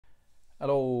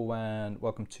Hello and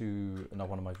welcome to another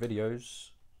one of my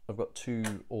videos. I've got two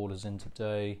orders in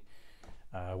today,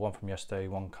 one from yesterday,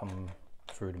 one come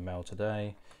through the mail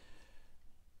today.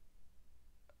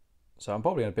 So I'm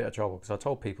probably in a bit of trouble because I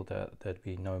told people that there'd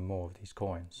be no more of these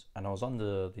coins, and I was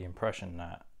under the impression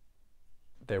that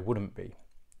there wouldn't be.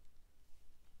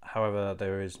 However,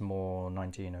 there is more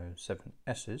 1907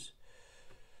 S's.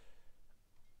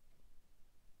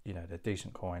 You know, they're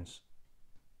decent coins.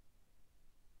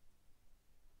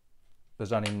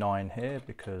 There's only 9 here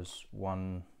because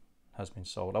one has been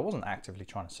sold. I wasn't actively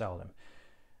trying to sell them.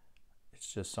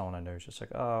 It's just someone I knew was just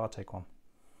like, oh, I'll take one.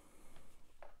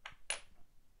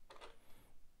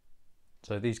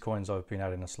 So these coins I've been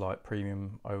adding a slight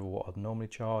premium over what I'd normally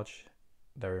charge.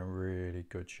 They're in really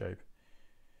good shape.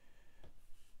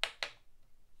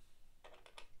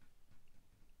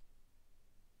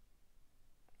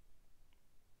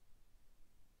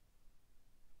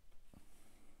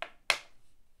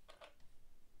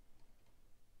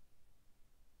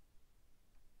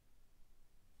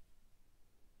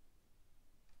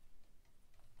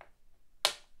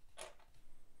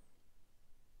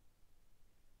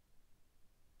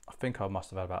 I think I must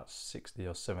have had about 60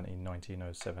 or 70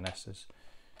 1907 S's.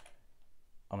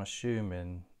 I'm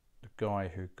assuming the guy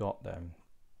who got them,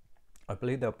 I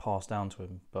believe they were passed down to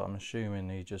him, but I'm assuming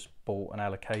he just bought an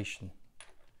allocation.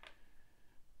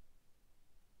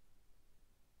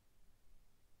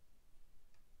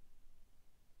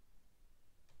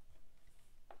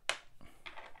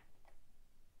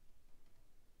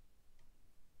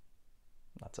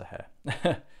 That's a hair.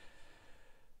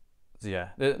 So yeah,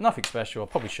 nothing special. I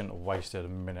probably shouldn't have wasted a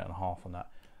minute and a half on that.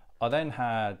 I then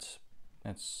had,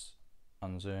 let's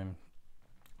unzoom,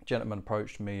 a gentleman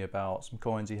approached me about some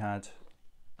coins he had.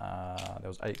 There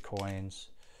was 8 coins.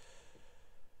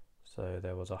 So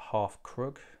there was a half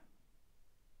krug.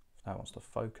 If that wants to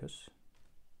focus.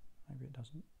 Maybe it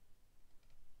doesn't.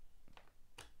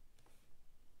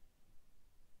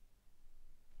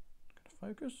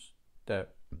 Focus. There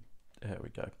we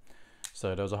go.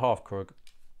 So there was a half krug.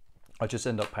 I just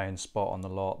ended up paying spot on the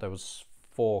lot. There was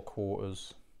 4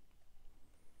 quarters.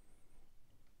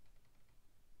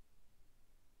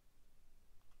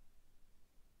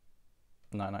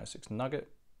 $9.96 nugget.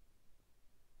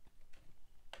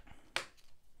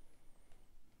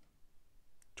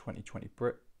 $20.20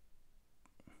 Brit.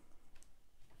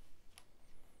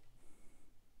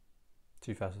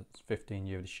 2015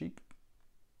 Year of the Sheep.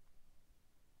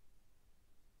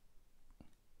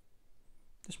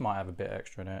 This might have a bit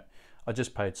extra in it. I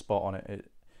just paid spot on it.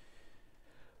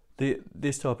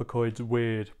 This type of coin's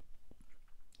weird.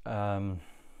 They're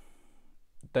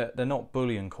not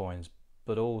bullion coins,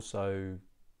 but also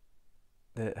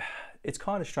it's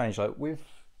kind of strange. Like with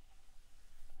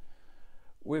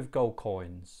gold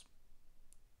coins,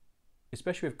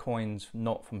 especially with coins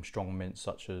not from strong mints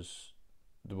such as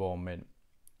the Royal Mint,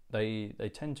 they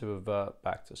tend to revert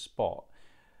back to spot.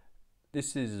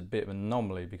 This is a bit of an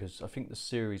anomaly because I think the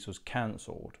series was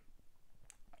cancelled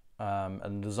and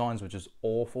the designs were just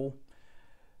awful.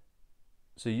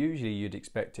 So usually you'd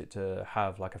expect it to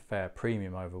have like a fair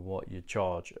premium over what you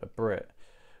charge a Brit.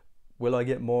 Will I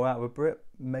get more out of a Brit?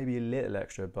 Maybe a little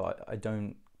extra, but I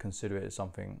don't consider it as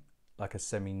something like a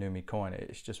semi-Numi coin.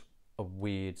 It's just a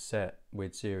weird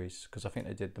series, because I think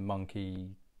they did the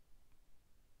monkey,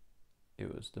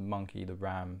 it was the monkey, the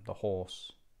ram, the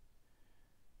horse.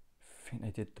 I think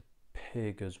they did the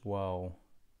pig as well,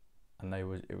 and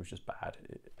it was just bad.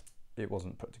 It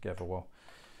wasn't put together well.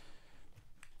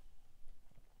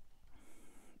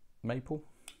 Maple,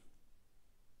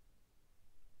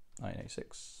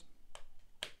 1986.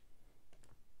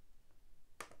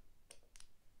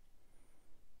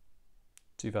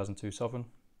 $2002 Sovereign.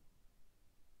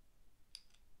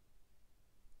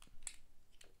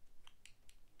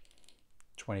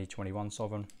 $2021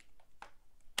 Sovereign.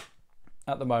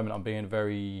 At the moment, I'm being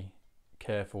very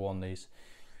careful on these,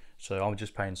 so I'm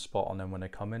just paying spot on them when they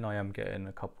come in. I am getting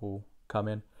a couple come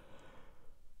in.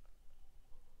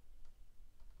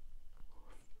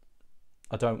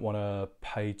 I don't want to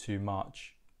pay too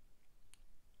much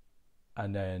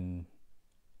and then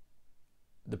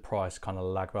the price kind of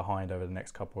lag behind over the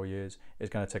next couple of years.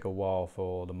 It's going to take a while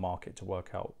for the market to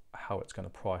work out how it's going to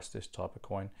price this type of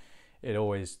coin. It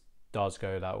always does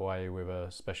go that way with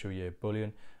a special year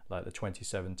bullion. Like the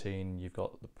 2017, you've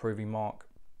got the Privy Mark.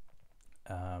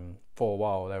 For a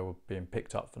while, they were being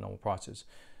picked up for normal prices.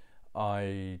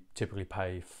 I typically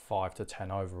pay 5 to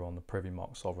 10 over on the Privy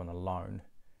Mark Sovereign alone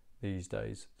these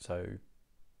days. So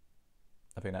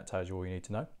I think that tells you all you need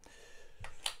to know.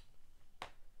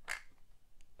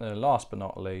 Last but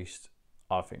not least,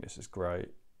 I think this is great.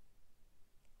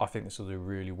 I think this will do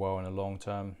really well in the long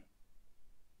term.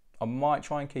 I might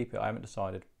try and keep it, I haven't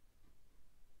decided.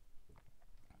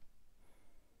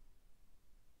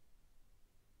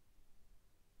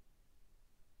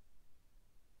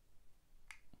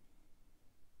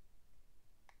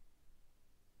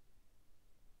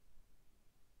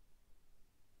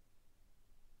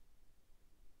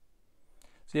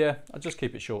 So yeah, I'll just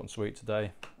keep it short and sweet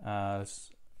today. Let's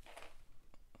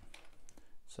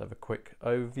have a quick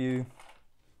overview.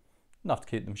 Enough to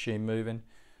keep the machine moving.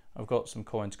 I've got some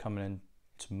coins coming in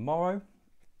tomorrow.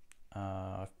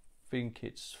 I think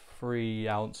it's 3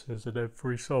 ounces and then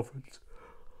 3 sovereigns.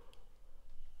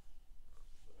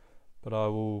 But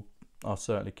I'll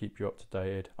certainly keep you up to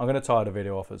date. I'm going to tie the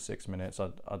video off at 6 minutes.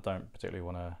 I don't particularly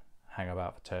want to hang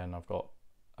about for 10. I've got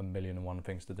a million and one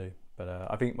things to do. But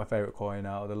I think my favourite coin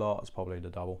out of the lot is probably the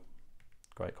double.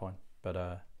 Great coin.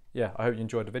 But yeah, I hope you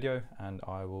enjoyed the video, and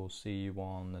I will see you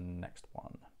on the next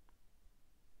one.